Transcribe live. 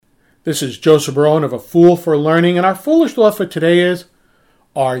This is Joseph Barone of A Fool for Learning, and our foolish thought for today is,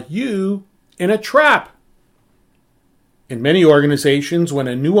 are you in a trap? In many organizations, when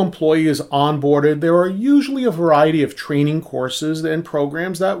a new employee is onboarded, there are usually a variety of training courses and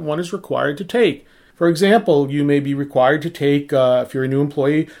programs that one is required to take. For example, you may be required to take, if you're a new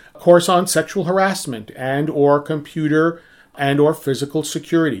employee, a course on sexual harassment and or computer and or physical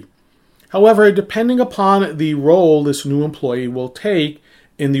security. However, depending upon the role this new employee will take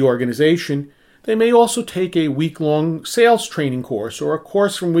in the organization, they may also take a week-long sales training course or a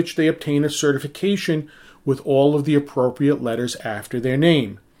course from which they obtain a certification with all of the appropriate letters after their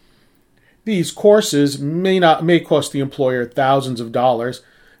name. These courses may cost the employer thousands of dollars,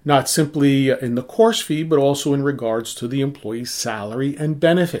 not simply in the course fee, but also in regards to the employee's salary and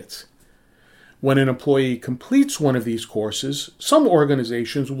benefits. When an employee completes one of these courses, some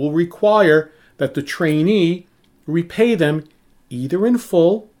organizations will require that the trainee repay them either in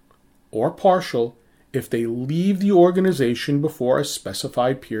full or partial if they leave the organization before a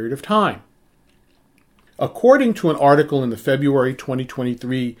specified period of time. According to an article in the February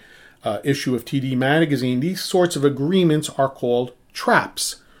 2023 issue of TD Magazine, these sorts of agreements are called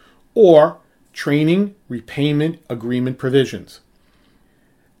TRAPs, or Training Repayment Agreement Provisions.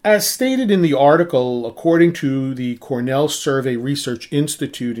 As stated in the article, according to the Cornell Survey Research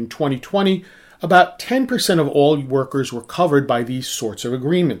Institute in 2020, about 10% of all workers were covered by these sorts of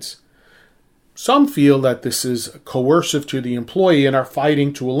agreements. Some feel that this is coercive to the employee and are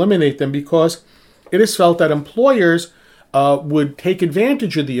fighting to eliminate them because it is felt that employers would take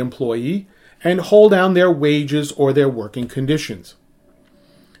advantage of the employee and hold down their wages or their working conditions.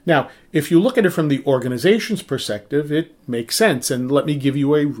 Now, if you look at it from the organization's perspective, it makes sense, and let me give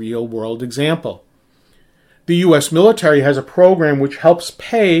you a real-world example. The U.S. military has a program which helps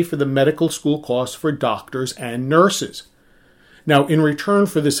pay for the medical school costs for doctors and nurses. Now, in return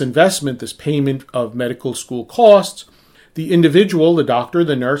for this investment, this payment of medical school costs, the individual, the doctor,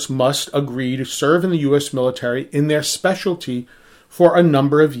 the nurse, must agree to serve in the U.S. military in their specialty for a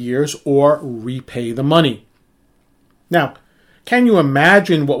number of years or repay the money. Now, can you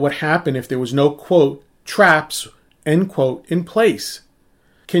imagine what would happen if there was no, quote, traps, end quote, in place?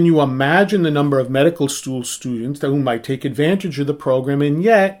 Can you imagine the number of medical school students who might take advantage of the program and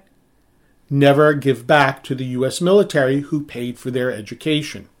yet never give back to the U.S. military who paid for their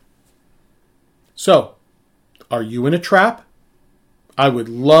education? So, are you in a trap? I would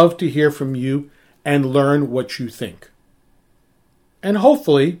love to hear from you and learn what you think. And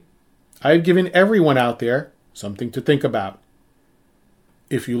hopefully, I've given everyone out there something to think about.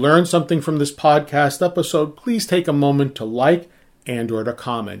 If you learned something from this podcast episode, please take a moment to like and or to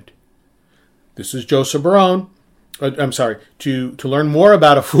comment. This is Joseph Barone. To learn more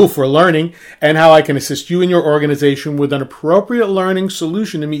about A Fool for Learning and how I can assist you and your organization with an appropriate learning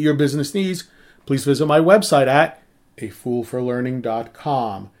solution to meet your business needs, please visit my website at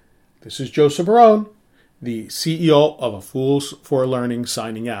afoolforlearning.com. This is Joseph Barone, the CEO of A Fool for Learning,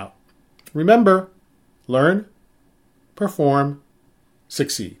 signing out. Remember, learn, perform,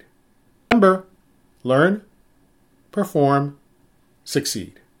 succeed. Remember, learn, perform,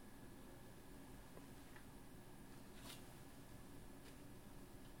 succeed.